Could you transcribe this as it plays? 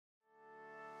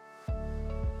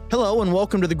Hello and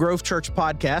welcome to the Grove Church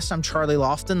Podcast. I'm Charlie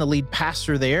Lofton, the lead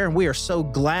pastor there, and we are so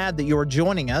glad that you're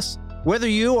joining us. Whether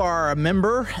you are a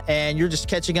member and you're just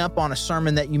catching up on a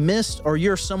sermon that you missed, or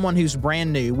you're someone who's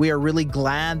brand new, we are really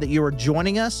glad that you are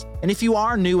joining us. And if you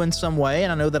are new in some way,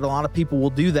 and I know that a lot of people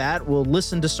will do that, will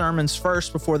listen to sermons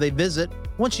first before they visit,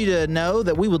 I want you to know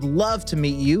that we would love to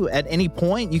meet you at any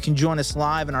point. You can join us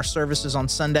live in our services on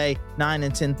Sunday, 9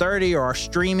 and 10:30, or our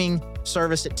streaming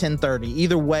service at 10:30.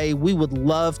 Either way, we would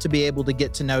love to be able to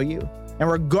get to know you. And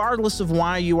regardless of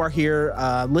why you are here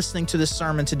listening to this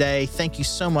sermon today, thank you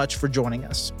so much for joining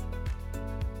us.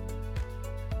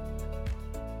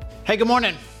 Hey, good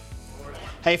morning.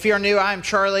 Hey, if you're new, I'm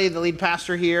Charlie, the lead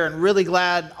pastor here, and really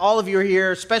glad all of you are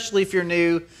here, especially if you're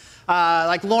new.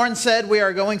 Like Lauren said, we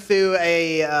are going through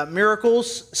a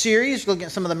miracles series, looking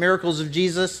at some of the miracles of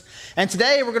Jesus. And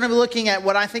today we're going to be looking at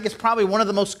what I think is probably one of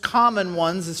the most common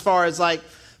ones, as far as like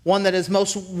one that is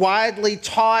most widely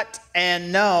taught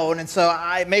and known. And so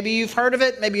maybe you've heard of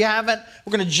it, maybe you haven't.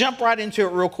 We're going to jump right into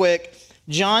it real quick.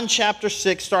 John chapter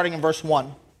 6, starting in verse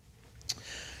 1.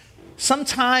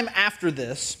 Sometime after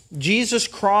this, Jesus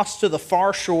crossed to the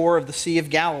far shore of the Sea of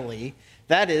Galilee,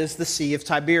 that is, the Sea of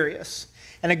Tiberias.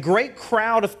 And a great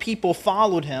crowd of people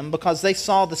followed him because they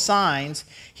saw the signs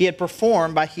he had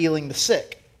performed by healing the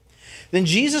sick. Then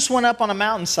Jesus went up on a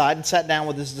mountainside and sat down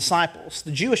with his disciples.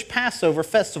 The Jewish Passover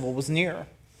festival was near.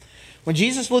 When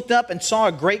Jesus looked up and saw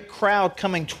a great crowd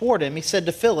coming toward him, he said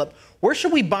to Philip, "Where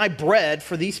shall we buy bread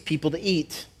for these people to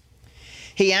eat?"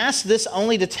 He asked this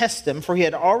only to test him, for he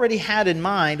had already had in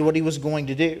mind what he was going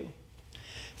to do.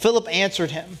 Philip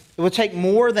answered him, "It would take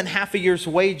more than half a year's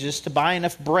wages to buy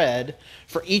enough bread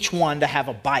for each one to have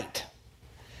a bite."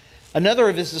 Another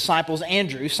of his disciples,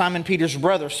 Andrew, Simon Peter's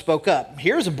brother, spoke up.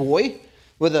 "Here's a boy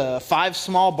with 5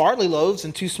 small barley loaves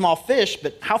and 2 small fish,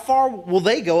 but how far will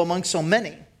they go among so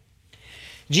many?"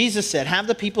 Jesus said, "Have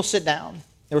the people sit down."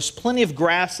 There was plenty of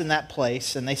grass in that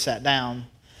place, and they sat down.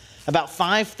 About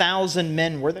 5,000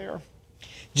 men were there.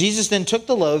 Jesus then took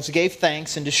the loaves, gave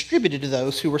thanks, and distributed to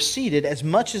those who were seated as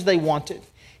much as they wanted.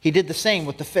 He did the same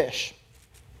with the fish.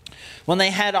 When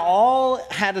they had all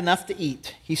had enough to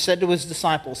eat, he said to his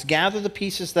disciples, "Gather the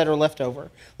pieces that are left over.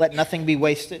 Let nothing be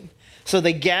wasted." So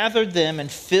they gathered them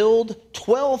and filled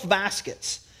 12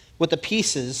 baskets with the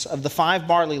pieces of the 5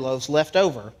 barley loaves left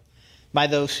over by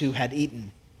those who had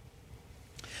eaten.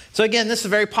 So again, this is a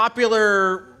very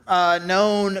popular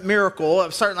known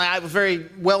miracle. Certainly, it was very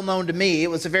well known to me. It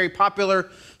was a very popular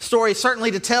story,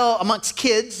 certainly to tell amongst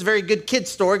kids. A very good kid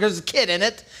story because there's a kid in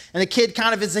it, and the kid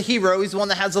kind of is the hero. He's the one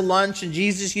that has a lunch, and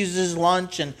Jesus uses his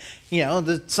lunch, and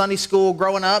the Sunday school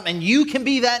growing up, and you can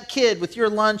be that kid with your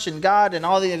lunch and God and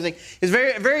all the other things. It's a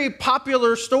very, very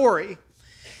popular story.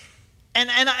 And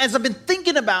as I've been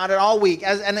thinking about it all week,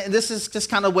 and this is just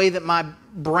kind of the way that my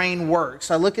brain works.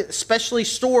 I look at especially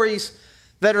stories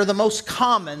that are the most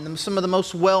common, some of the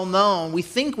most well-known. We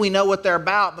think we know what they're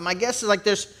about, but my guess is like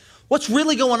there's what's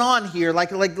really going on here? Like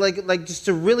just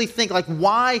to really think, like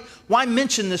why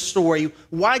mention this story?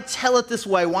 Why tell it this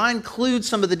way? Why include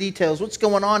some of the details? What's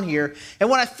going on here? And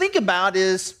what I think about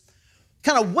is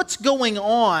kind of what's going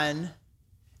on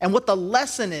and what the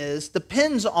lesson is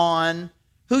depends on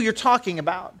who you're talking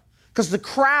about. Because the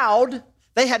crowd,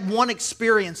 they had one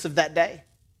experience of that day.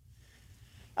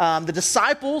 The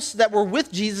disciples that were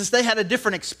with Jesus, they had a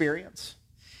different experience.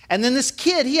 And then this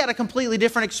kid, he had a completely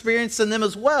different experience than them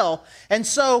as well. And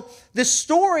so this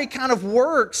story kind of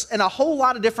works in a whole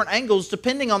lot of different angles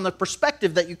depending on the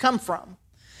perspective that you come from.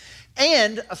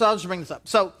 And so I'll just bring this up.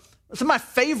 So some of my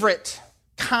favorite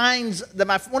kinds,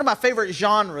 one of my favorite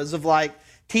genres of like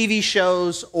TV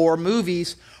shows or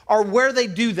movies are where they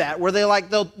do that, where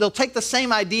they'll take the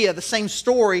same idea, the same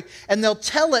story, and they'll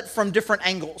tell it from different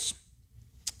angles.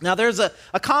 Now, there's a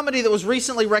comedy that was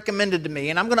recently recommended to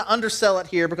me, and I'm going to undersell it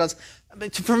here because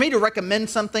for me to recommend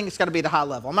something, it's got to be at a high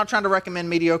level. I'm not trying to recommend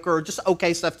mediocre or just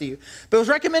okay stuff to you. But it was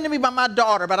recommended to me by my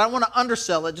daughter, but I want to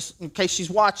undersell it just in case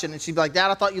she's watching, and she'd be like, "Dad,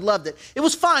 I thought you loved it." It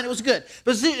was fine. It was good.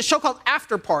 But it's a show called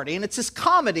After Party, and it's this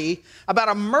comedy about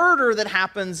a murder that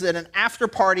happens at an after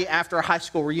party after a high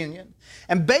school reunion.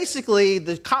 And basically,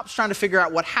 the cop's trying to figure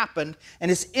out what happened, and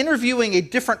is interviewing a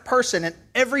different person, and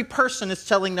every person is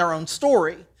telling their own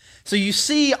story. So you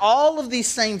see all of these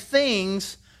same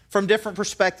things from different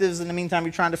perspectives. In the meantime,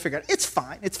 you're trying to figure out. It's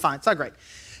fine. It's not great.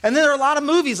 And then there are a lot of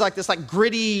movies like this, like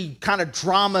gritty kind of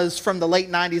dramas from the late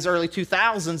 90s, early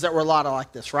 2000s that were a lot of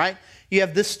like this, right? You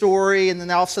have this story, and then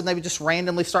all of a sudden they would just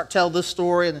randomly start tell this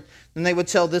story, and then they would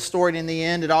tell this story, and in the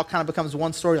end, it all kind of becomes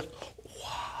one story. Like,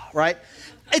 wow, right?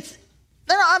 I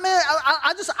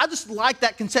just like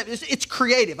that concept. It's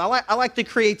creative. I like the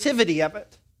creativity of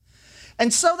it.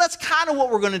 And so that's kind of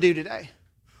what we're going to do today.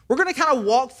 We're going to kind of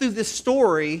walk through this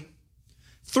story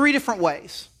 3 different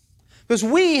ways. Because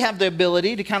we have the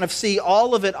ability to kind of see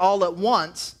all of it all at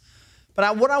once.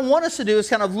 But what I want us to do is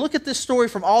kind of look at this story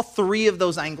from all 3 of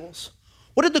those angles.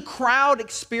 What did the crowd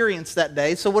experience that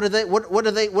day? So what do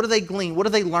they glean? What do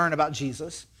they learn about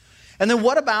Jesus? And then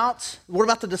what about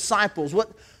the disciples?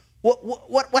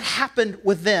 What happened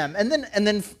with them? And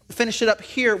then finish it up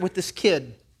here with this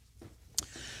kid.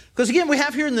 Because again, we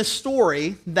have here in this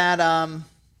story that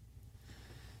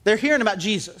they're hearing about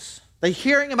Jesus. They're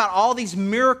hearing about all these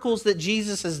miracles that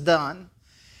Jesus has done.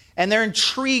 And they're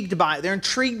intrigued by it. They're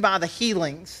intrigued by the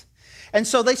healings. And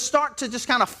so they start to just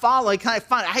kind of follow, kind of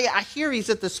find, hey, I hear he's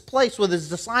at this place with his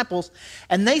disciples.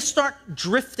 And they start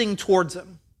drifting towards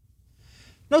him.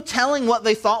 No telling what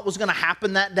they thought was going to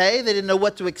happen that day. They didn't know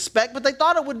what to expect, but they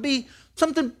thought it would be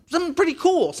something pretty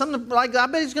cool. Something like, I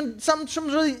bet he's going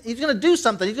to do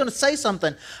something. He's going to say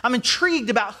something. I'm intrigued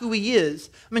about who he is.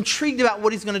 I'm intrigued about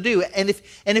what he's going to do.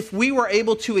 And if we were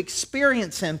able to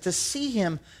experience him, to see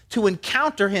him, to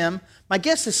encounter him, my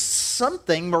guess is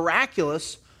something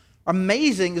miraculous,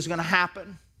 amazing is going to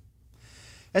happen.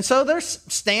 And so they're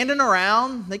standing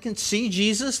around. They can see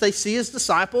Jesus. They see his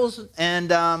disciples. And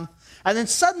then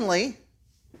suddenly,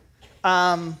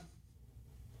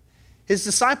 his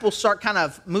disciples start kind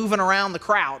of moving around the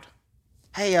crowd.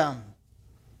 Hey,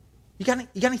 you got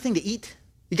anything to eat?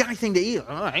 You got anything to eat?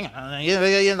 Oh, hang on.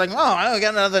 You're like, oh, I don't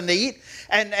got nothing to eat.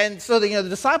 And so the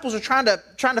disciples are trying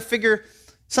to figure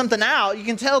something out. You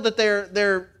can tell that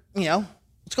they're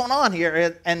what's going on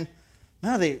here? And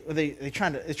no, what are they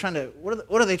trying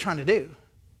to do?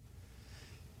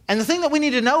 And the thing that we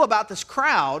need to know about this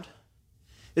crowd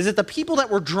is that the people that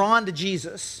were drawn to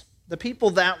Jesus, the people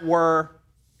that were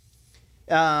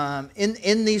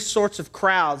in these sorts of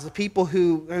crowds, the people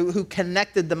who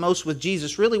connected the most with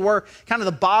Jesus, really were kind of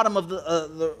the bottom of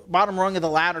the bottom rung of the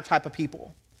ladder type of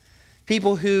people.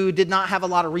 People who did not have a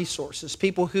lot of resources.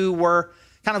 People who were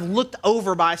kind of looked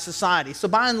over by society. So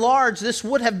by and large, this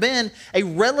would have been a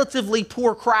relatively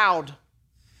poor crowd.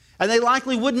 And they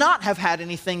likely would not have had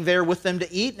anything there with them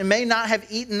to eat and may not have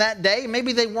eaten that day.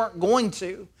 Maybe they weren't going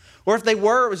to. Or if they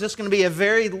were, it was just going to be a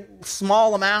very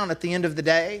small amount at the end of the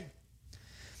day.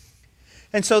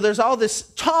 And so there's all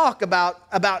this talk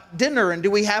about dinner and do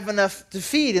we have enough to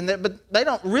feed? But they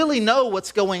don't really know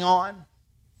what's going on.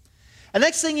 And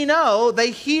next thing you know,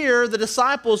 they hear the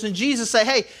disciples and Jesus say,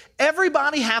 hey,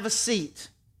 everybody have a seat.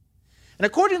 And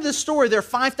according to this story, there are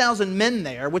 5,000 men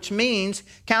there, which means,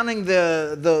 counting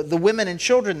the women and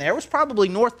children there, was probably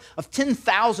north of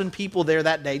 10,000 people there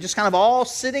that day, just kind of all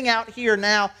sitting out here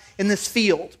now in this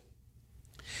field.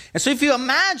 And so if you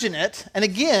imagine it, and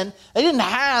again, they didn't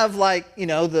have we're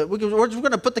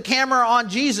going to put the camera on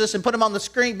Jesus and put him on the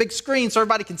screen, big screen so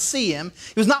everybody can see him.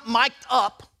 He was not mic'd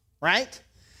up, right?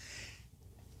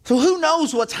 So who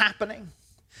knows what's happening?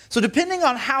 So depending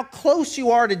on how close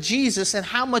you are to Jesus and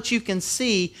how much you can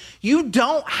see, you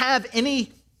don't have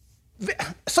any,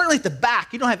 certainly at the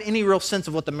back, you don't have any real sense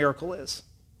of what the miracle is.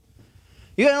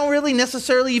 You don't really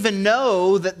necessarily even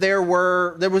know that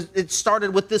it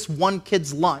started with this one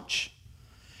kid's lunch.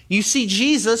 You see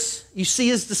Jesus, you see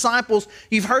his disciples,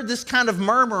 you've heard this kind of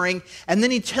murmuring, and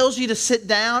then he tells you to sit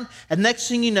down, and next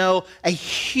thing you know, a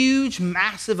huge,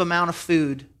 massive amount of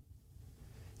food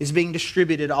is being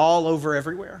distributed all over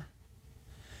everywhere.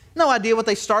 No idea what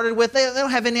they started with. They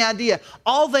don't have any idea.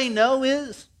 All they know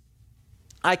is,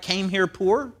 I came here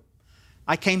poor.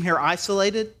 I came here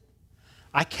isolated.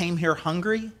 I came here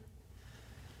hungry.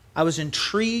 I was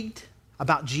intrigued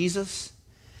about Jesus,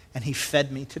 and he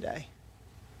fed me today.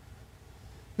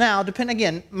 Now,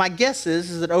 again, my guess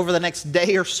is that over the next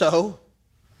day or so,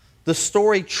 the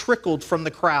story trickled from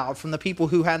the crowd, from the people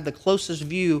who had the closest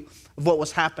view of what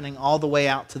was happening all the way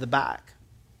out to the back.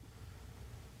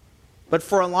 But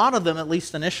for a lot of them, at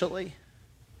least initially,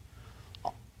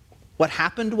 what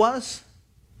happened was,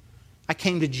 I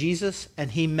came to Jesus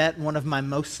and he met one of my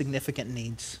most significant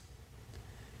needs.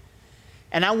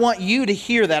 And I want you to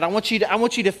hear that. I want you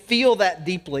to feel that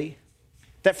deeply.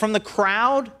 That from the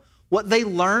crowd, what they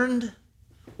learned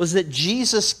was that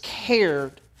Jesus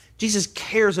cared. Jesus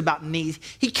cares about needs.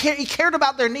 He cared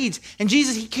about their needs. And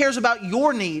Jesus, he cares about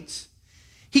your needs.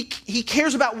 He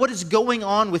cares about what is going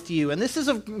on with you. And this is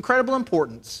of incredible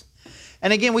importance.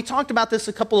 And again, we talked about this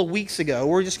a couple of weeks ago.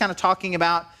 We're just kind of talking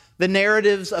about the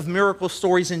narratives of miracle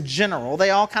stories in general. They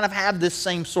all kind of have this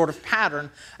same sort of pattern.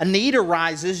 A need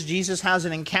arises. Jesus has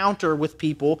an encounter with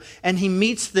people, and he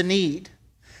meets the need.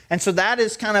 And so that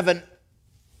is kind of a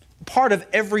part of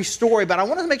every story. But I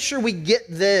want to make sure we get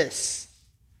this.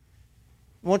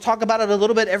 We'll talk about it a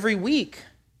little bit every week.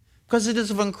 Because it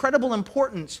is of incredible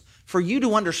importance for you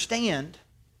to understand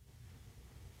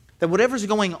that whatever's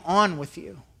going on with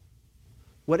you,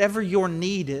 whatever your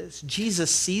need is, Jesus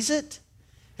sees it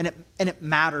and it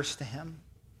matters to him.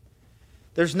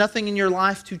 There's nothing in your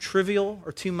life too trivial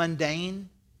or too mundane,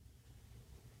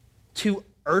 too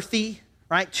earthy,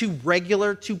 right? Too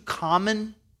regular, too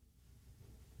common,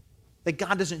 that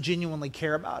God doesn't genuinely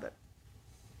care about it.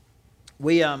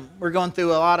 We're going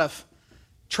through a lot of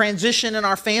transition in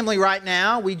our family right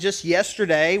now. We just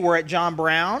yesterday were at John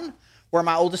Brown, where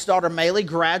my oldest daughter, Maylee,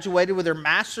 graduated with her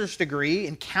master's degree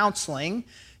in counseling.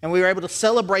 And we were able to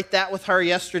celebrate that with her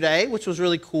yesterday, which was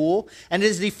really cool. And it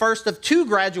is the first of 2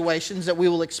 graduations that we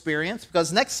will experience,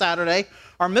 because next Saturday,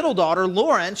 our middle daughter,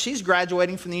 Lauren, she's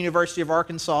graduating from the University of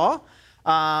Arkansas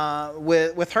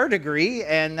with her degree.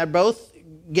 And they're both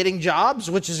getting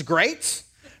jobs, which is great,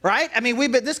 right? I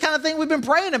mean, this kind of thing we've been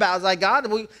praying about. It's like,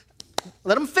 God,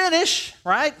 let them finish,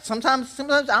 right? Sometimes I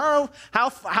don't know how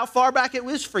far back it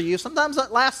was for you. Sometimes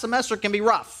that last semester can be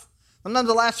rough. Sometimes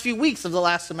the last few weeks of the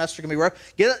last semester can be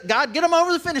rough. God, get them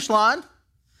over the finish line.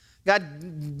 God,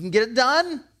 get it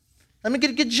done. Let them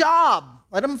get a good job.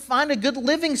 Let them find a good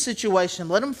living situation.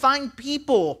 Let them find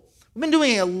people. We've been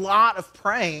doing a lot of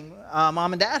praying,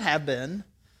 Mom and Dad have been,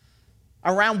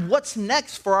 around what's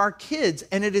next for our kids.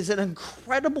 And it is an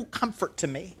incredible comfort to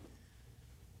me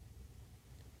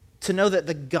to know that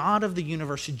the God of the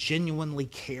universe genuinely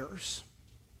cares.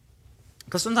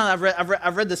 Because sometimes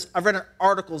I've read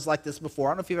articles like this before.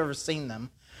 I don't know if you've ever seen them,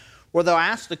 where they'll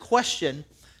ask the question,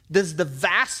 does the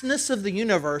vastness of the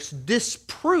universe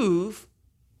disprove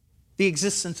the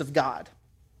existence of God?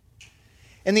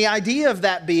 And the idea of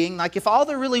that being, like, if all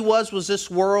there really was this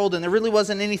world and there really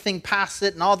wasn't anything past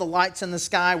it and all the lights in the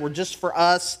sky were just for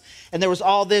us and there was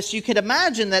all this, you could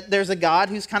imagine that there's a God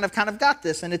who's kind of got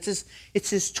this, and it's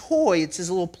his toy, it's his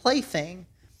little plaything.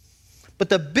 But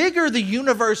the bigger the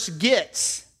universe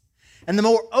gets and the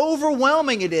more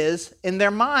overwhelming it is in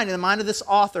their mind, in the mind of this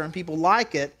author and people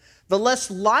like it, the less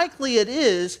likely it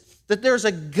is that there's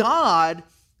a God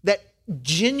that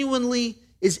genuinely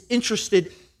is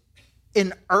interested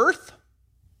in earth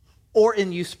or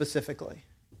in you specifically.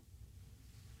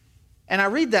 And I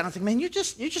read that and I think, man, you're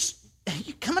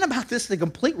coming about this the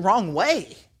complete wrong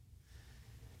way.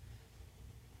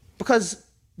 Because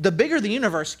the bigger the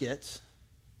universe gets,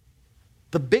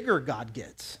 the bigger God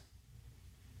gets.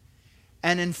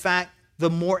 And in fact, the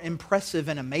more impressive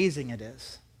and amazing it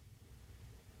is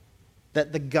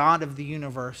that the God of the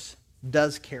universe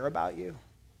does care about you.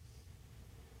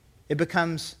 It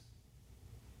becomes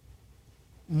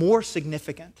more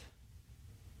significant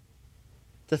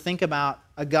to think about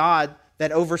a God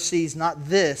that oversees not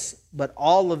this, but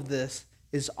all of this,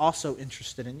 is also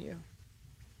interested in you.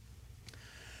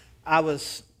 I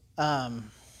was,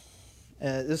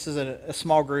 this is a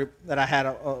small group that I had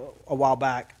a while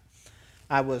back.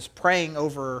 I was praying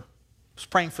for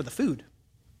the food.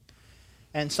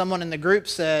 And someone in the group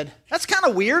said, that's kind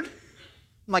of weird.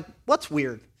 I'm like, what's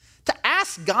weird? To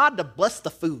ask God to bless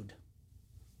the food.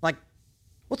 Like,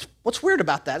 what's weird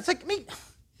about that? It's like, I mean,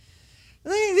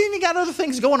 then you got other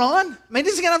things going on. I mean,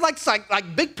 this is gonna have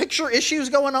like big picture issues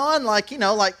going on, like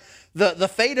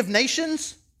the fate of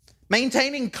nations,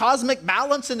 maintaining cosmic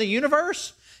balance in the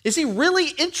universe. Is he really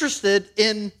interested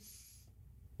in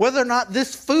whether or not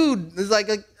this food is like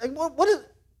what is?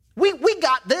 We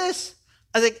got this.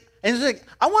 I think, and it's like,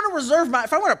 I want to reserve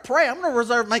if I want to pray, I'm going to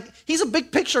reserve he's a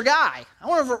big picture guy. I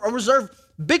want to reserve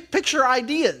big picture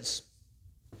ideas.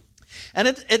 And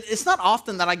it's not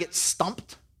often that I get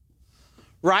stumped,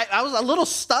 right? I was a little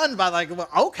stunned by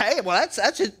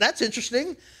that's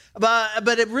interesting.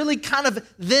 But it really kind of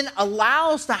then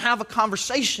allows to have a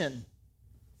conversation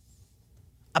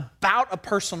about a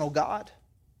personal God,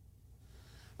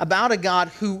 about a God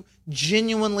who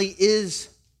genuinely is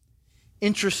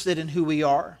interested in who we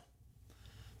are.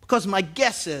 Because my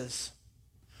guess is,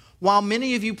 while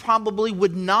many of you probably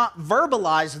would not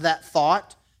verbalize that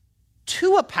thought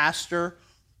to a pastor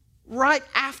right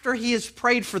after he has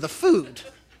prayed for the food,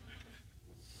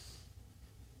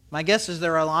 my guess is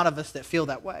there are a lot of us that feel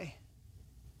that way,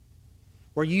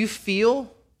 where you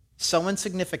feel so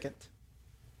insignificant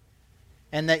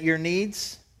and that your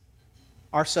needs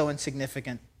are so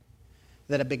insignificant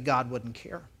that a big God wouldn't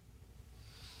care.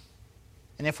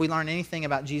 And if we learn anything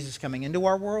about Jesus coming into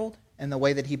our world and the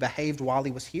way that he behaved while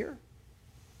he was here,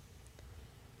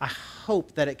 I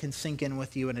hope that it can sink in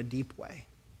with you in a deep way,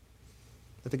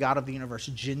 that the God of the universe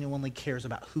genuinely cares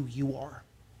about who you are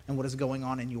and what is going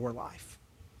on in your life.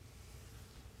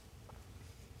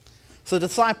 So the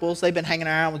disciples, they've been hanging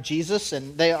around with Jesus,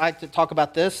 and they like to talk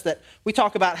about this, that we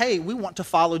talk about, hey, we want to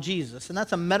follow Jesus. And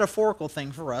that's a metaphorical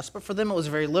thing for us, but for them it was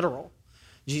very literal.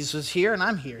 Jesus is here and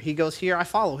I'm here. He goes here, I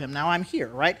follow him. Now I'm here,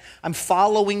 right? I'm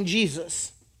following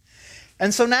Jesus.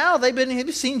 And so now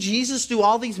they've seen Jesus do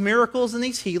all these miracles and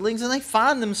these healings, and they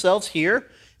find themselves here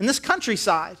in this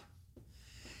countryside.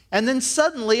 And then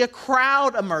suddenly a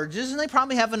crowd emerges, and they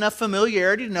probably have enough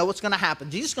familiarity to know what's going to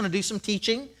happen. Jesus is going to do some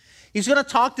teaching. He's going to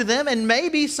talk to them, and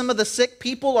maybe some of the sick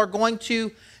people are going to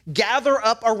gather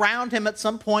up around him at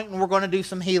some point, and we're going to do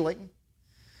some healing.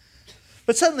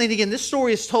 But suddenly, again, this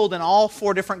story is told in all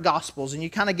 4 different Gospels, and you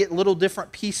kind of get little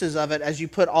different pieces of it as you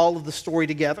put all of the story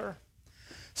together.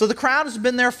 So the crowd has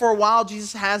been there for a while.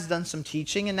 Jesus has done some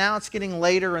teaching, and now it's getting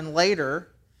later and later.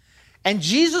 And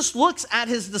Jesus looks at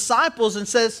his disciples and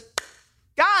says,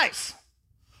 guys,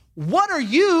 what are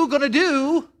you going to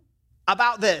do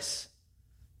about this?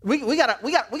 We gotta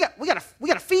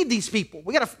feed these people.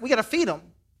 We gotta feed them.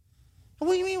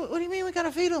 What do you mean? What do you mean we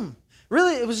gotta feed them?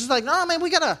 Really, it was just like, no, man, we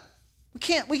gotta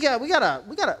let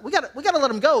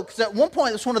them go. Because at one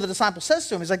point, that's one of the disciples says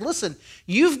to him, he's like, listen,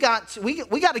 we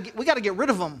gotta get rid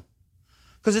of them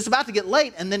because it's about to get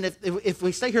late. And then if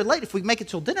we stay here late, if we make it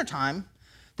till dinner time,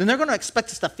 then they're going to expect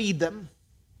us to feed them.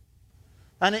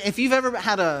 And if you've ever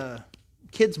had a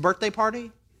kid's birthday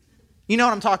party, you know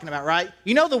what I'm talking about, right?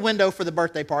 You know the window for the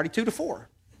birthday party, 2 to 4.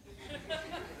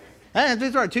 And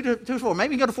 2 to 4.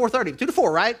 Maybe you go to 4:30. 2 to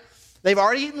 4, right? They've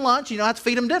already eaten lunch. You don't have to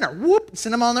feed them dinner. Whoop,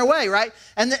 send them on their way, right?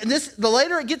 And the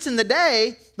later it gets in the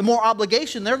day, the more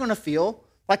obligation they're going to feel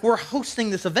like we're hosting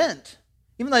this event.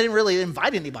 Even though they didn't really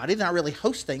invite anybody, they're not really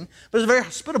hosting, but it's a very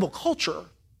hospitable culture.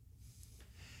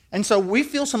 And so we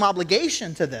feel some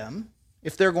obligation to them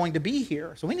if they're going to be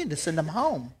here. So we need to send them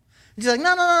home. And she's like,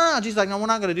 no. Jesus like, no, we're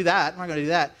not going to do that. We're not going to do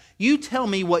that. You tell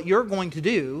me what you're going to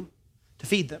do to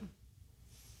feed them.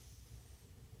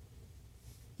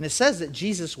 And it says that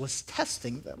Jesus was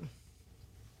testing them.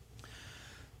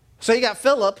 So you got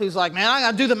Philip, who's like, man, I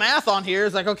got to do the math on here.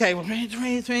 It's like, okay, well,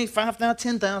 5 now,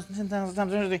 10,000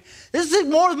 times. This is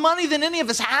more money than any of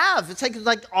us have. It takes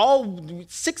like all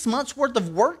 6 months worth of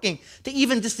working to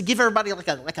even just to give everybody like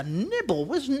a nibble.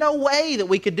 There's no way that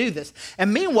we could do this.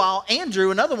 And meanwhile, Andrew,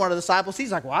 another one of the disciples,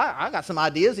 he's like, well, I got some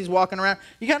ideas. He's walking around.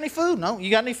 You got any food? No. You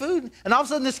got any food? And all of a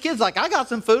sudden this kid's like, I got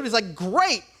some food. He's like,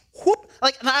 great. Whoop.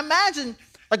 Like, and I imagine,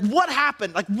 like, what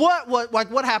happened? Like,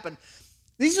 what happened?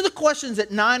 These are the questions that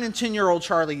 9 and 10-year-old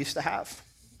Charlie used to have.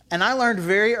 And I learned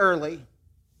very early,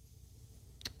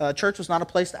 church was not a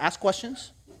place to ask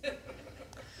questions.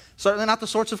 Certainly not the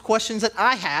sorts of questions that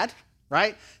I had,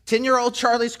 right? 10-year-old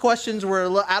Charlie's questions were a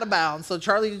little out of bounds, so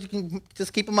Charlie, you can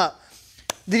just keep them up.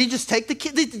 Did he just take the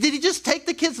kid? Did he just take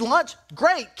the kid's lunch?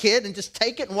 Great, kid, and just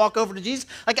take it and walk over to Jesus?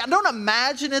 Like, I don't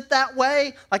imagine it that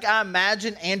way. Like, I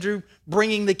imagine Andrew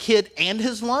bringing the kid and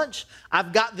his lunch.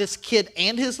 I've got this kid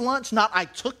and his lunch, not I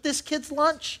took this kid's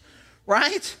lunch,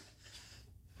 right?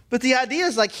 But the idea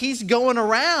is like he's going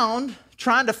around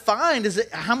trying to find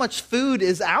how much food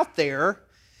is out there.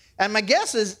 And my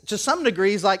guess is, to some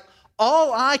degree, is like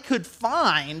all I could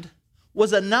find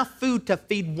was enough food to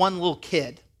feed one little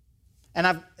kid.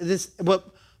 And but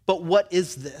what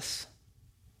is this?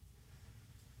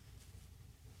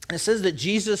 And it says that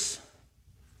Jesus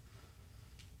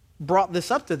brought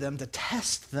this up to them to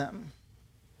test them.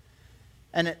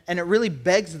 And it really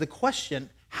begs the question,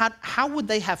 how would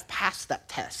they have passed that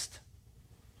test?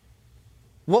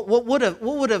 What would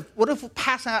have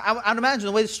passed? I'd imagine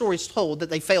the way the story is told that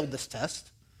they failed this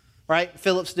test, right?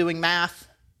 Philip's doing math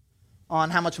on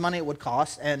how much money it would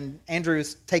cost, and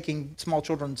Andrew's taking small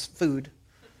children's food.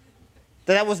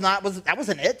 That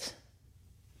wasn't it.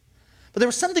 But there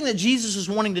was something that Jesus was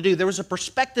wanting to do. There was a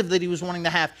perspective that he was wanting to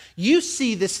have. You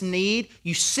see this need.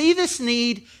 You see this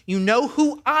need. You know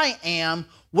who I am.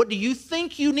 What do you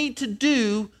think you need to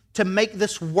do to make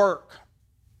this work?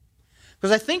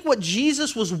 Because I think what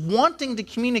Jesus was wanting to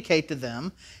communicate to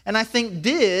them, and I think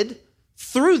did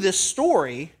through this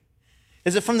story,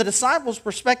 is that from the disciples'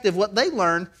 perspective, what they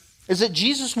learned is that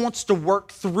Jesus wants to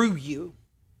work through you.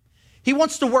 He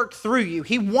wants to work through you.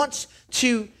 He wanted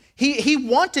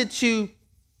to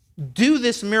do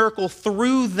this miracle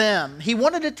through them. He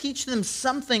wanted to teach them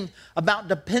something about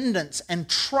dependence and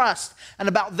trust and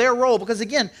about their role. Because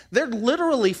again, they're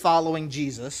literally following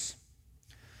Jesus.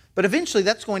 But eventually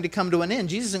that's going to come to an end.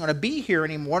 Jesus isn't going to be here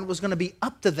anymore, and it was going to be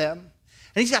up to them.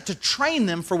 And he's got to train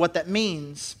them for what that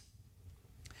means.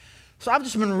 So I've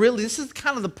just been this is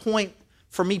kind of the point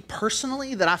for me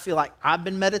personally that I feel like I've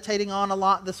been meditating on a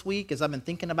lot this week as I've been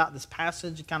thinking about this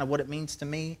passage and kind of what it means to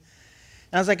me.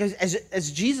 And I was like,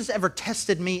 has Jesus ever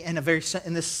tested me in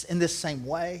this same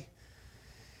way?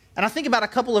 And I think about a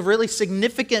couple of really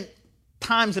significant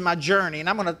times in my journey, and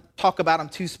I'm going to talk about them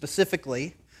two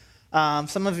specifically.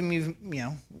 Some of them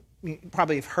you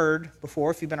probably have heard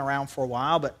before if you've been around for a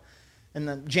while, but in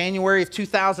the January of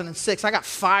 2006, I got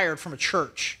fired from a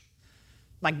church.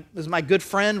 My good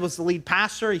friend was the lead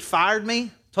pastor. He fired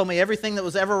me, told me everything that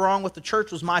was ever wrong with the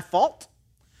church was my fault.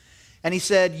 And he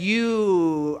said,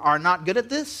 you are not good at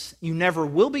this. You never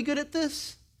will be good at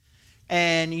this.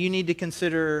 And you need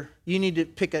to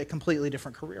pick a completely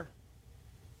different career.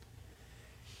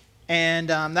 And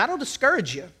that'll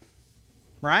discourage you,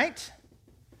 right?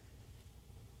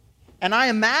 And I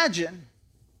imagine,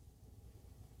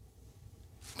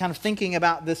 kind of thinking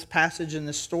about this passage in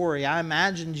this story, I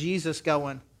imagine Jesus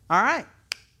going, all right,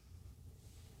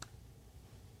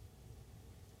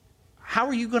 how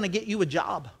are you going to get you a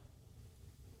job?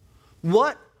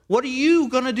 What are you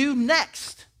going to do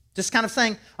next? Just kind of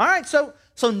saying, all right, so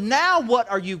now what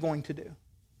are you going to do?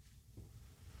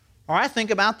 All right,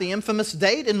 think about the infamous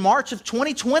date in March of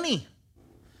 2020,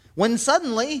 when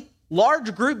suddenly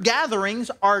large group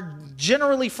gatherings are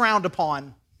generally frowned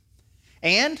upon.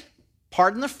 And,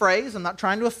 pardon the phrase, I'm not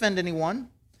trying to offend anyone,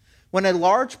 when a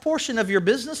large portion of your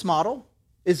business model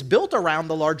is built around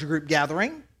the large group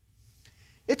gathering,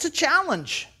 it's a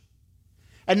challenge.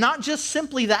 And not just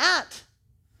simply that,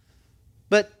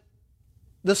 but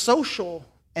the social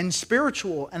and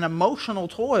spiritual and emotional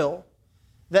toil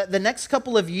that the next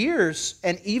couple of years,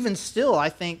 and even still, I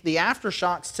think, the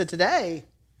aftershocks to today.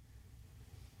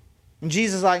 And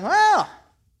Jesus is like, well,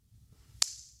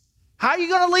 how are you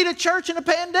going to lead a church in a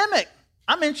pandemic?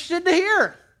 I'm interested to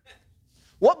hear.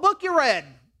 What book you read?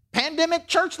 Pandemic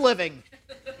Church Living.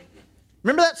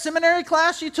 Remember that seminary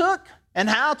class you took? And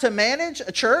how to manage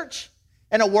a church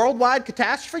in a worldwide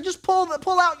catastrophe? Just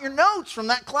pull out your notes from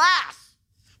that class.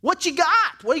 What you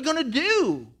got? What are you going to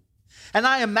do? And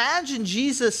I imagine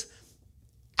Jesus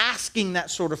asking that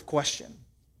sort of question.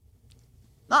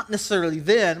 Not necessarily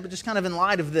then, but just kind of in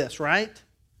light of this, right?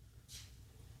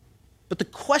 But the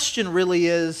question really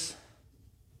is,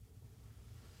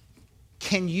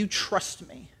 can you trust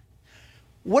me?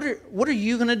 What are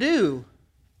you going to do?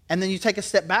 And then you take a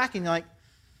step back and you're like,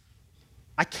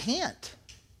 I can't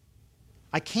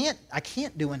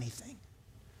do anything.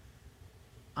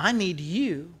 I need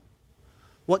you.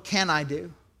 What can I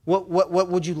do? What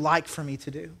would you like for me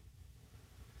to do?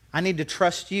 I need to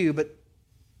trust you, but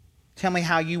tell me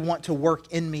how you want to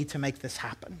work in me to make this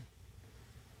happen.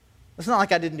 It's not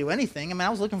like I didn't do anything. I mean, I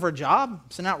was looking for a job,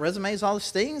 sending out resumes, all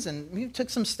these things, and we took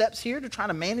some steps here to try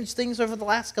to manage things over the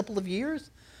last couple of years,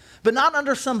 but not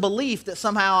under some belief that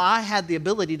somehow I had the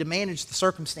ability to manage the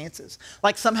circumstances,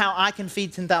 like somehow I can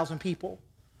feed 10,000 people,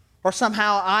 or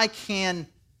somehow I can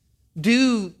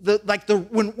do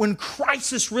when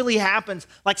crisis really happens,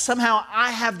 like somehow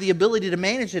I have the ability to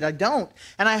manage it. I don't.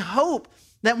 And I hope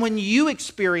that when you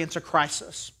experience a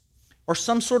crisis or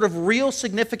some sort of real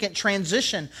significant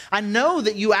transition, I know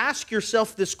that you ask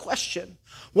yourself this question: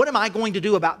 what am I going to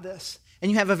do about this? And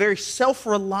you have a very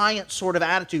self-reliant sort of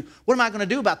attitude. What am I going to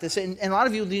do about this? And a lot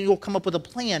of you will come up with a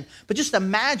plan. But just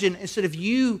imagine, instead of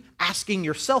you asking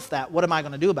yourself that, what am I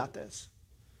going to do about this?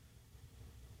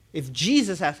 If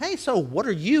Jesus asks, hey, so what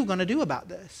are you going to do about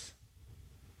this?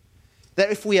 That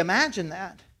if we imagine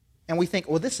that and we think,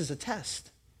 well, this is a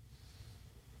test.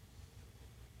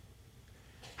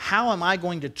 How am I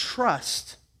going to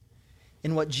trust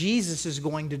in what Jesus is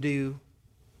going to do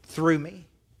through me?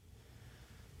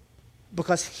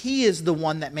 Because he is the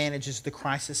one that manages the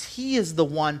crisis. He is the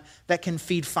one that can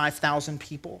feed 5,000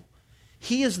 people.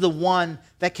 He is the one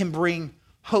that can bring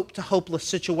hope to hopeless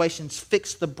situations,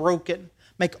 fix the broken,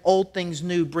 make old things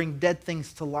new, bring dead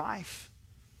things to life.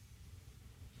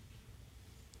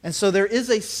 And so there is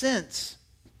a sense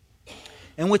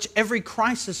in which every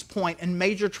crisis point and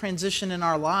major transition in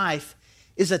our life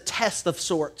is a test of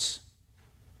sorts,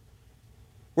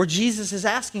 where Jesus is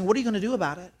asking, what are you going to do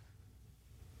about it?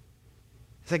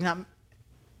 He's like,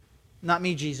 not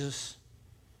me, Jesus.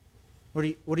 What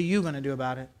are you going to do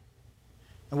about it?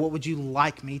 And what would you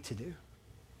like me to do?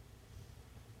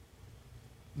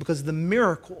 Because the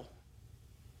miracle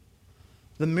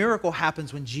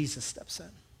happens when Jesus steps in.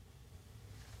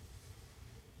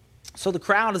 So the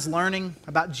crowd is learning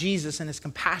about Jesus and his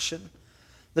compassion.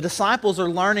 The disciples are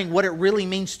learning what it really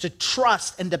means to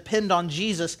trust and depend on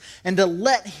Jesus and to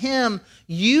let him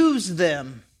use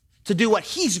them to do what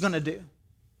he's going to do.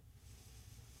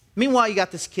 Meanwhile, you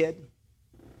got this kid.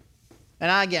 And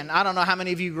I don't know how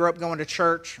many of you grew up going to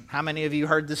church, how many of you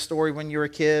heard this story when you were a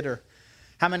kid, or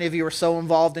how many of you were so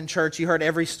involved in church you heard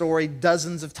every story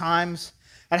dozens of times,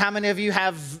 and how many of you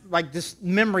have like this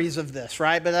memories of this,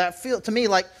 right? But I feel to me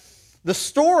like This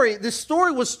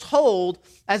story was told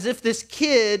as if this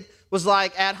kid was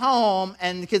like at home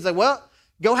and the kid's like, well,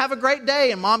 go have a great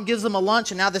day. And mom gives them a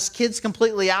lunch and now this kid's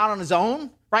completely out on his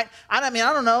own, right? I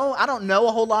don't know. I don't know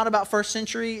a whole lot about first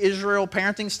century Israel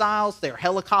parenting styles. They're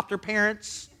helicopter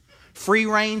parents, free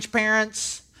range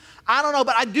parents. I don't know,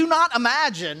 but I do not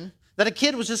imagine that a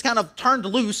kid was just kind of turned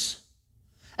loose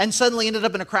and suddenly ended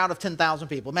up in a crowd of 10,000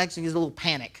 people. It makes me a little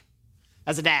panic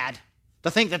as a dad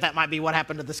to think that might be what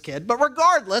happened to this kid. But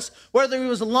regardless, whether he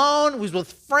was alone, he was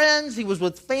with friends, he was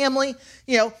with family,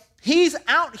 he's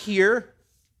out here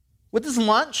with his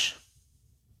lunch,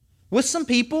 with some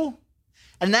people,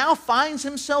 and now finds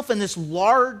himself in this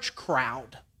large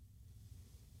crowd.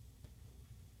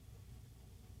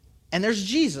 And there's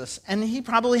Jesus, and he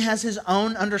probably has his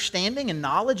own understanding and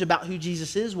knowledge about who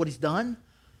Jesus is, what he's done,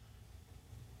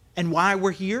 and why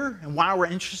we're here, and why we're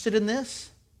interested in this.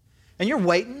 And you're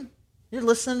waiting. You're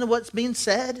listening to what's being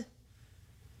said.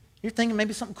 You're thinking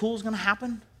maybe something cool is going to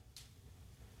happen.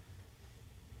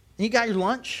 And you got your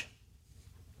lunch.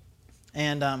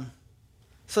 And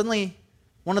suddenly,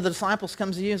 one of the disciples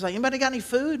comes to you and is like, anybody got any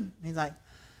food? And he's like,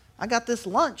 I got this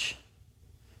lunch.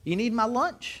 You need my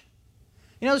lunch?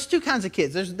 There's two kinds of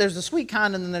kids. There's the sweet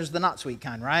kind and then there's the not sweet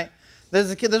kind, right?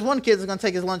 There's one kid that's going to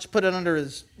take his lunch, put it under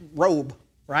his robe,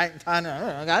 right? I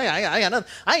got nothing.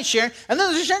 I ain't sharing. And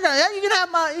then there's a sharing guy. Yeah, you can have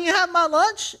my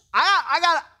lunch.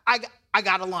 I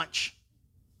got a lunch.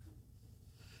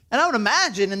 And I would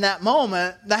imagine in that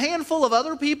moment, the handful of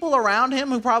other people around him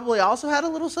who probably also had a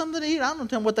little something to eat, I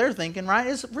don't know what they're thinking, right?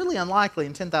 It's really unlikely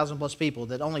in 10,000 plus people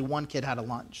that only one kid had a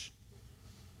lunch.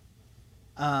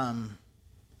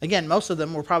 Again, most of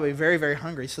them were probably very, very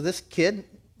hungry. So this kid,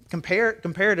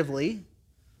 comparatively,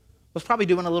 was probably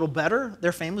doing a little better.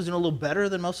 Their family was doing a little better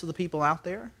than most of the people out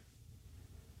there.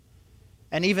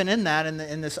 And even in that,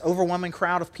 in this overwhelming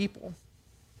crowd of people,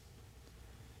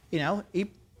 he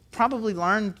probably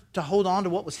learned to hold on to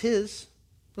what was his.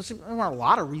 There weren't a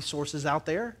lot of resources out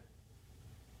there.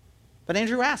 But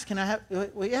Andrew asked, can I have,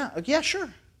 well, yeah,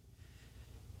 sure.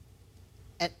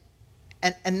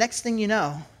 And next thing you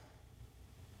know,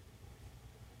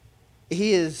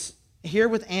 he is here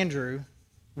with Andrew,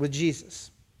 with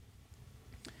Jesus.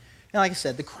 And like I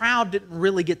said, the crowd didn't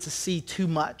really get to see too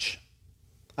much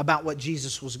about what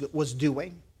Jesus was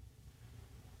doing.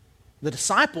 The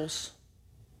disciples,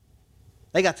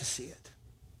 they got to see it.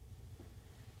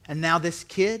 And now this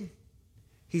kid,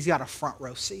 he's got a front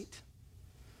row seat.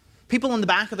 People in the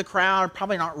back of the crowd are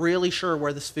probably not really sure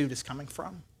where this food is coming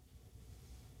from.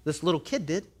 This little kid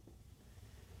did.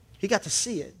 He got to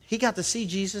see it. He got to see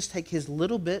Jesus take his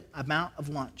little bit amount of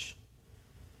lunch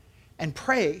and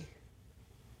pray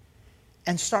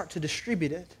and start to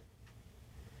distribute it.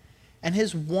 And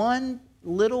his one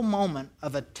little moment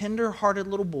of a tender-hearted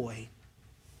little boy,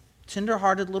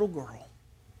 tender-hearted little girl,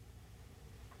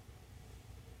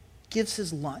 gives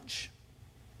his lunch.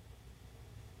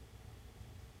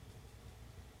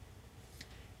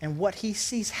 And what he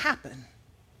sees happen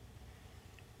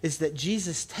is that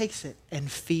Jesus takes it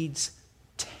and feeds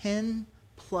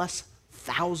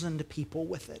 10,000+ people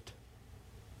with it.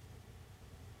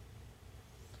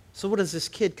 So what does this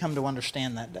kid come to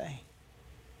understand that day?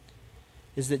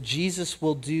 Is that Jesus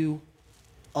will do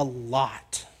a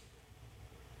lot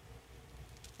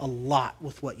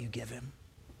with what you give him.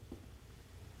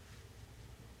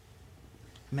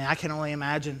 I can only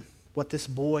imagine what this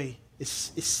boy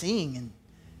is seeing and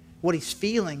what he's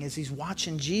feeling as he's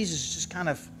watching Jesus just kind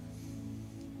of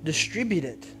distribute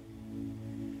it.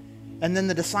 And then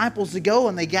the disciples, they go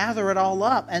and they gather it all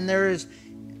up, and there is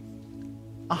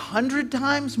 100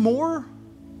 times more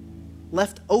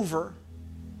left over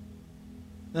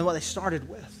than what they started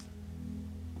with.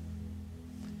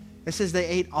 It says they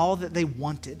ate all that they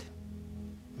wanted.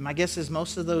 And my guess is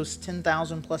most of those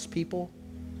 10,000+ people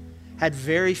had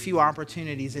very few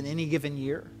opportunities in any given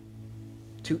year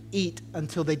to eat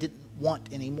until they didn't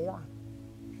want anymore.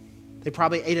 They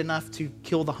probably ate enough to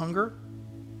kill the hunger,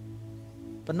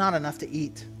 but not enough to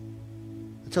eat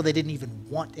until they didn't even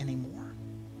want anymore.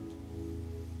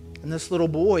 And this little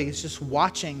boy is just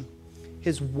watching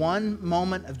his one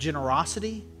moment of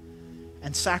generosity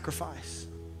and sacrifice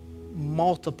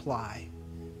multiply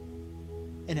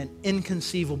in an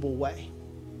inconceivable way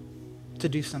to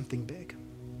do something big.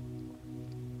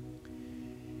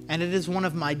 And it is one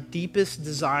of my deepest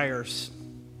desires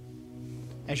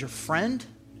as your friend,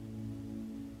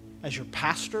 as your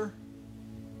pastor,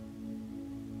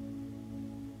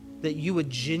 that you would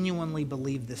genuinely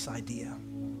believe this idea.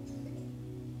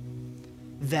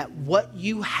 That what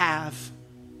you have,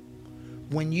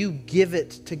 when you give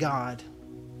it to God,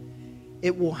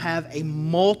 it will have a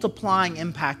multiplying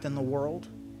impact in the world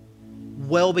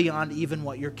well beyond even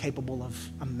what you're capable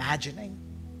of imagining.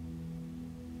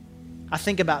 I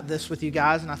think about this with you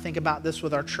guys, and I think about this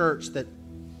with our church, that,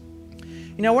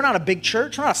 you know, we're not a big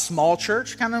church. We're not a small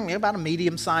church, kind of about a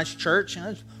medium-sized church. You know,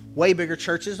 there's way bigger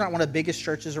churches, not one of the biggest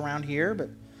churches around here, but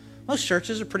most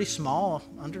churches are pretty small,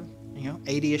 under,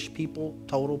 80-ish people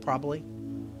total probably.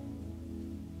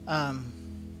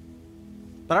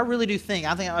 But I really do think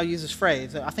I'll use this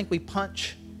phrase, I think we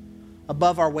punch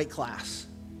above our weight class.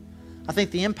 I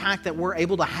think the impact that we're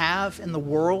able to have in the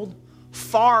world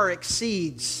far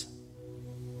exceeds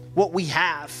what we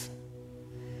have.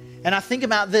 And I think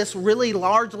about this really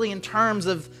largely in terms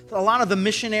of a lot of the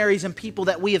missionaries and people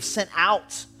that we have sent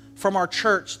out from our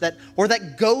church that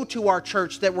go to our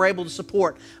church that we're able to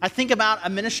support. I think about a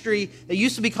ministry that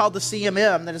used to be called the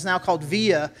CMM that is now called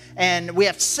VIA, and we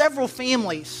have several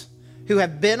families who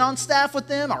have been on staff with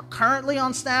them, are currently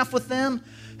on staff with them,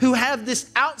 who have this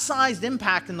outsized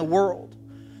impact in the world.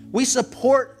 We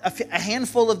support a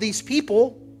handful of these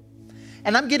people,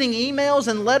 and I'm getting emails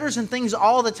and letters and things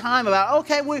all the time about,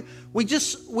 okay, we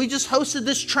just hosted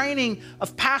this training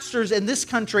of pastors in this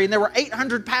country, and there were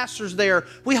 800 pastors there.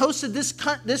 We hosted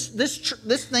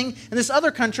this thing in this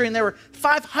other country, and there were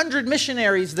 500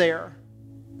 missionaries there.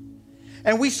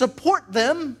 And we support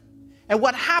them, and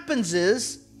what happens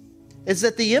is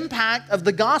that the impact of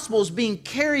the gospel is being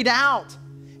carried out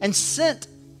and sent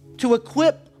to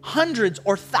equip hundreds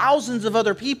or thousands of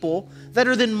other people that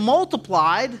are then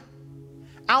multiplied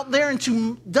out there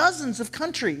into dozens of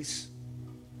countries.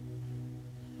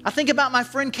 I think about my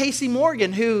friend Casey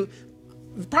Morgan, who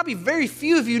probably very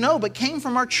few of you know, but came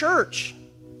from our church,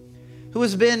 who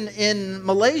has been in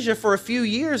Malaysia for a few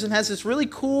years and has this really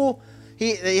cool,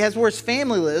 he has where his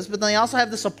family lives, but they also have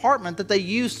this apartment that they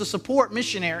use to support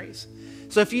missionaries.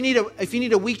 So if you need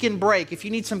a weekend break, if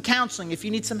you need some counseling, if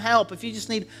you need some help, if you just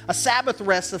need a Sabbath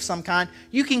rest of some kind,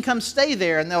 you can come stay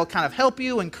there, and they'll kind of help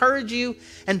you, encourage you.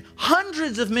 And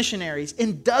hundreds of missionaries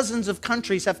in dozens of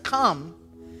countries have come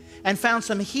and found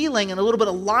some healing and a little bit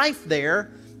of life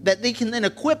there that they can then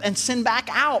equip and send back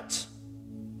out.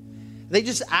 They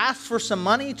just asked for some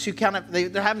money to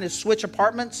they're having to switch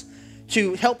apartments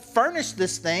to help furnish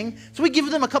this thing. So we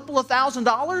give them a couple of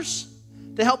 $1,000s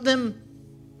to help them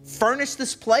furnish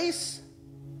this place,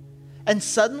 and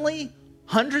suddenly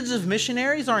hundreds of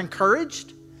missionaries are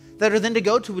encouraged that are then to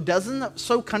go to a dozen or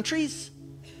so countries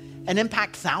and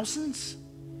impact thousands.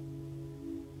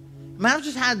 I mean, I've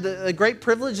just had the great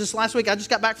privilege this last week. I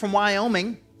just got back from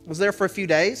Wyoming. I was there for a few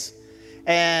days,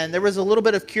 and there was a little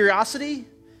bit of curiosity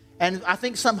and I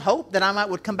think some hope that I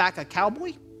would come back a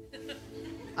cowboy.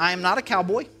 I am not a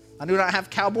cowboy. I do not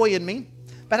have cowboy in me.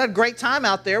 But I had a great time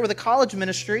out there with a college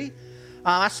ministry.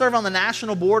 I serve on the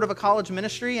national board of a college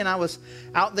ministry, and I was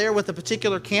out there with a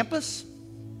particular campus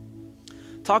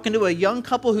talking to a young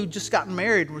couple who just gotten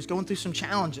married and was going through some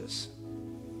challenges.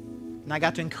 And I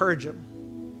got to encourage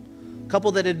them. A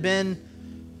couple that had been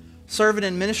serving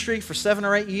in ministry for 7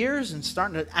 or 8 years and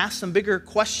starting to ask some bigger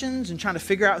questions and trying to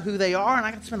figure out who they are, and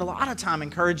I got to spend a lot of time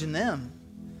encouraging them.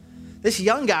 This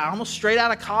young guy, almost straight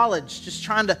out of college, just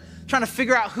trying to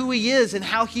figure out who he is and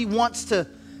how he wants to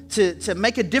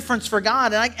make a difference for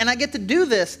God. And I get to do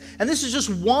this. And this is just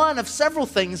one of several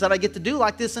things that I get to do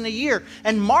like this in a year.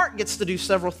 And Mark gets to do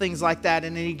several things like that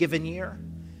in any given year.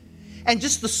 And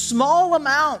just the small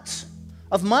amount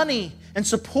of money and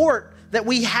support that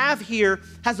we have here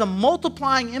has a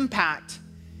multiplying impact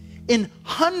in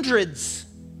hundreds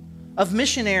of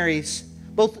missionaries,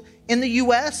 both in the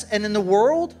U.S. and in the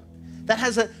world, that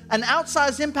has an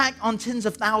outsized impact on tens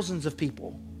of thousands of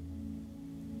people.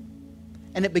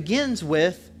 And it begins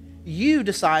with you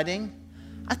deciding,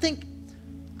 I think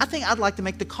I'd like to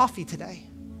make the coffee today.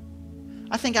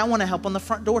 I think I want to help on the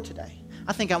front door today.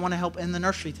 I think I want to help in the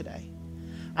nursery today.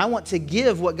 I want to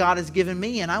give what God has given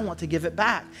me, and I want to give it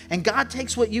back. And God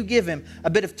takes what you give him, a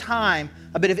bit of time,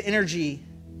 a bit of energy,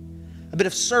 a bit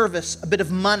of service, a bit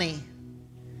of money,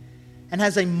 and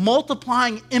has a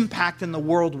multiplying impact in the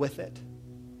world with it.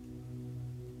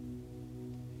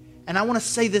 And I want to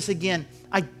say this again.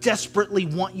 I desperately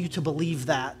want you to believe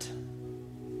that.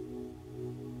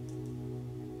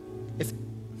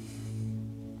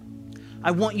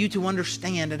 I want you to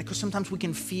understand, and because sometimes we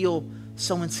can feel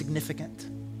so insignificant.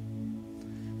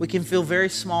 We can feel very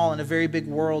small in a very big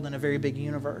world and a very big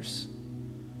universe.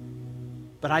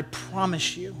 But I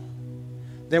promise you,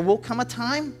 there will come a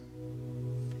time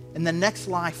in the next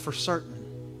life for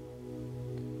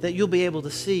certain that you'll be able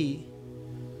to see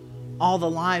all the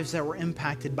lives that were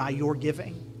impacted by your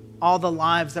giving, all the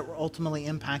lives that were ultimately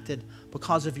impacted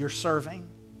because of your serving.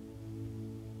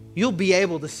 you'll be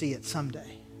able to see it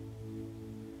someday.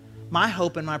 My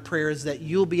hope and my prayer is that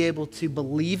you'll be able to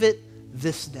believe it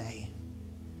this day.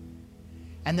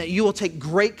 And that you will take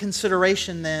great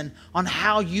consideration then on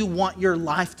how you want your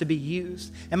life to be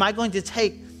used. Am I going to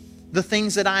take the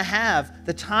things that I have,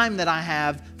 the time that I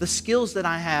have, the skills that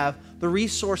I have, the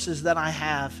resources that I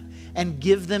have, and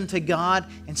give them to God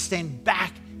and stand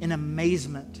back in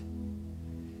amazement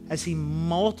as He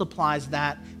multiplies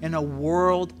that in a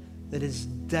world that is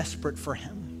desperate for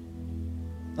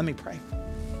Him? Let me pray.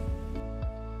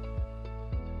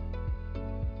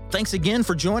 Thanks again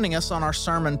for joining us on our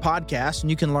sermon podcast, and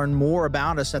you can learn more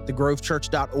about us at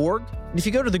thegrovechurch.org. And if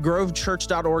you go to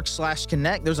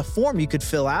thegrovechurch.org/connect, there's a form you could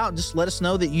fill out. Just let us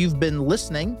know that you've been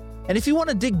listening. And if you want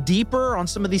to dig deeper on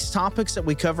some of these topics that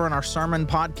we cover in our sermon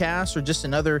podcast, or just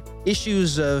in other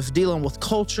issues of dealing with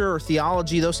culture or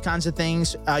theology, those kinds of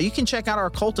things, you can check out our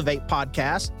Cultivate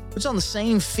podcast. It's on the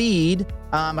same feed,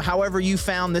 however you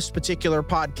found this particular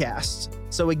podcast.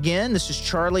 So again, this is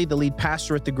Charlie, the lead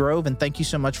pastor at The Grove, and thank you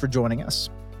so much for joining us.